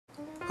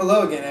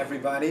Hello again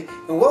everybody,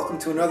 and welcome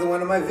to another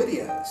one of my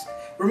videos.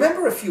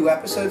 Remember a few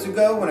episodes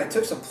ago when I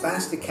took some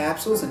plastic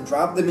capsules and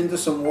dropped them into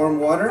some warm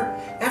water?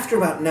 After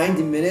about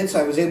 90 minutes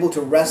I was able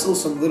to wrestle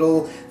some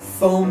little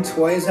foam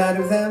toys out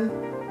of them?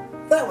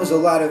 That was a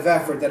lot of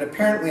effort that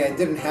apparently I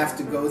didn't have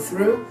to go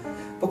through,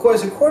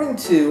 because according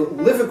to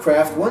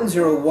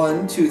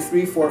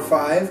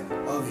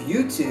Livercraft10123445 of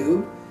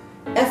YouTube,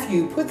 if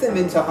you put them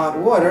into hot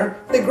water,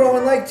 they grow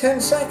in like 10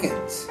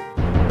 seconds.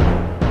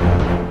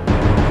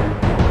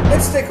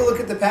 Let's take a look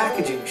at the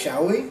packaging,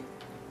 shall we?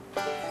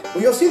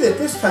 Well, you'll see that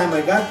this time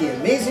I got the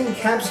amazing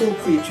capsule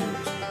creatures,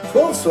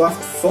 12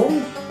 soft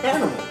foam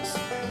animals.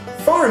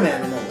 Farm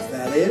animals,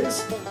 that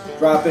is.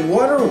 Drop in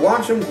water,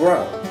 watch them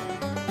grow.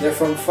 They're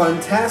from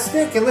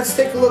Funtastic, and let's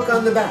take a look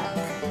on the back.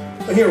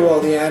 Well, here are all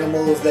the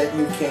animals that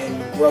you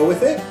can grow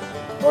with it,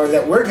 or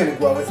that we're going to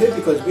grow with it,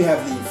 because we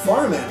have the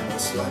farm animal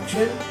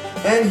selection.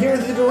 And here are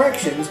the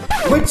directions,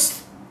 which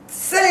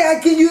say I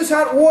can use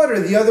hot water.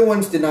 The other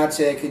ones did not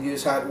say I could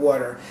use hot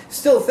water.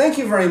 Still, thank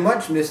you very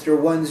much, Mr.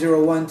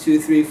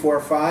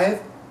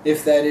 10123345,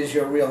 if that is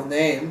your real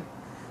name.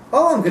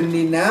 All I'm going to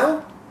need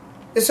now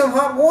is some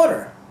hot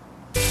water.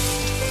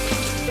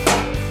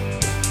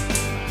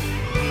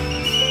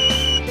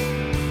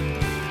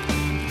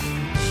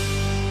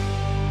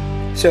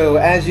 So,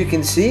 as you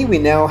can see, we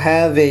now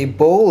have a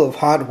bowl of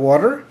hot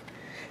water,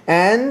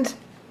 and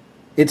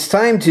it's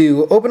time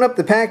to open up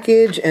the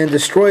package and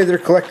destroy their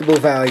collectible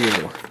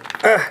value.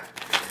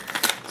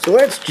 So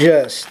let's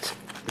just...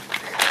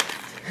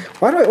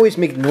 Why do I always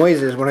make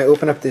noises when I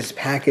open up these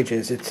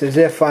packages? It's as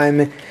if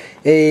I'm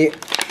a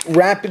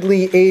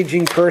rapidly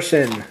aging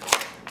person.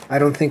 I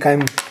don't think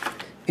I'm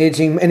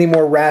aging any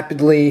more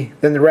rapidly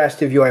than the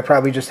rest of you. I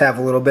probably just have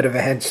a little bit of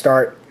a head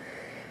start.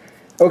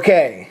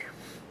 Okay.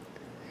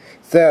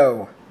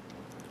 So,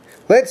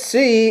 let's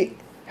see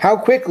how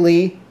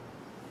quickly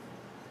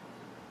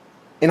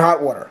in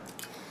hot water.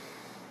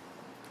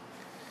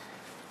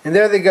 And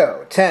there they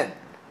go. 10,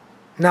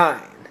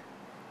 9,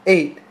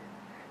 8,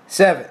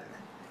 7,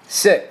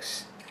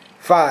 6,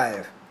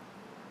 5.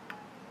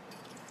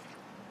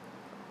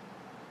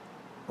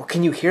 Well,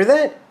 can you hear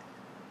that?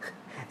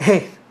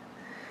 Hey.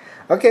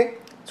 Okay,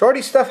 it's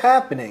already stuff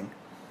happening.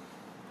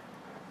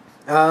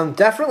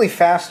 Definitely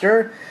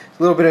faster.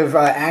 A little bit of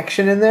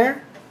action in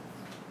there.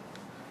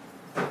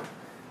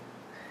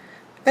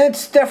 And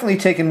it's definitely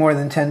taken more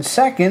than 10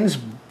 seconds,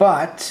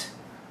 but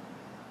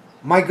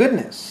my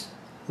goodness,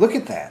 look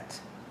at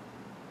that.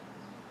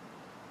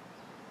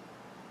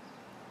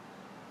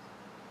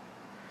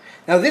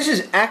 Now this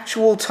is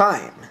actual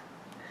time.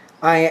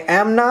 I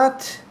am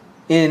not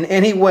in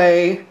any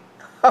way,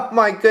 oh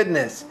my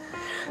goodness.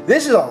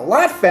 This is a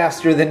lot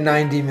faster than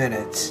 90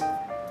 minutes.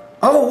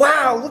 Oh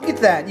wow, look at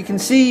that. You can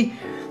see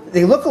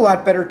they look a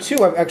lot better too.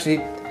 Let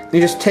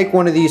me just take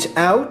one of these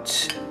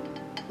out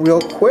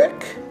real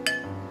quick.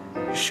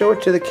 Show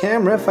it to the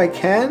camera if I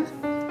can.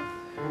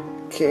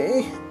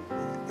 Okay.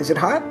 Is it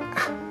hot?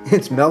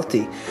 It's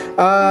melty.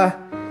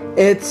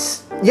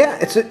 It's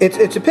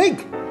a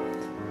pig.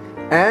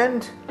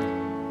 And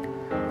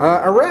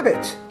a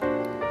rabbit.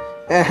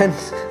 And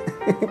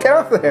get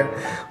off there.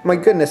 My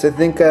goodness, I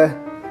think they're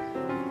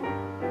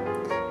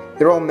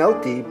all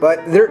melty,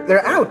 but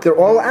they're out. They're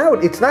all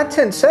out. It's not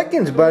 10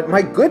 seconds, but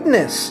my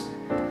goodness.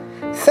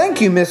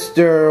 Thank you,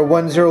 Mr.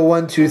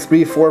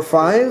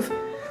 10123345.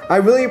 I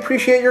really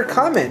appreciate your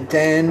comment,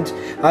 and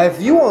if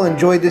you all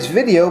enjoyed this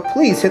video,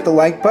 please hit the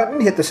like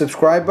button, hit the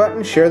subscribe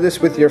button, share this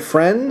with your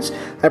friends.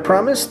 I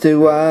promise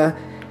to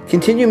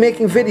continue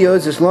making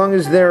videos as long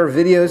as there are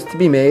videos to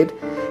be made,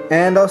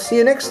 and I'll see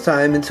you next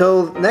time.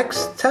 Until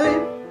next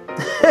time,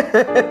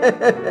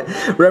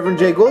 Reverend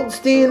J.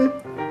 Goldstein,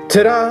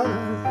 ta-da!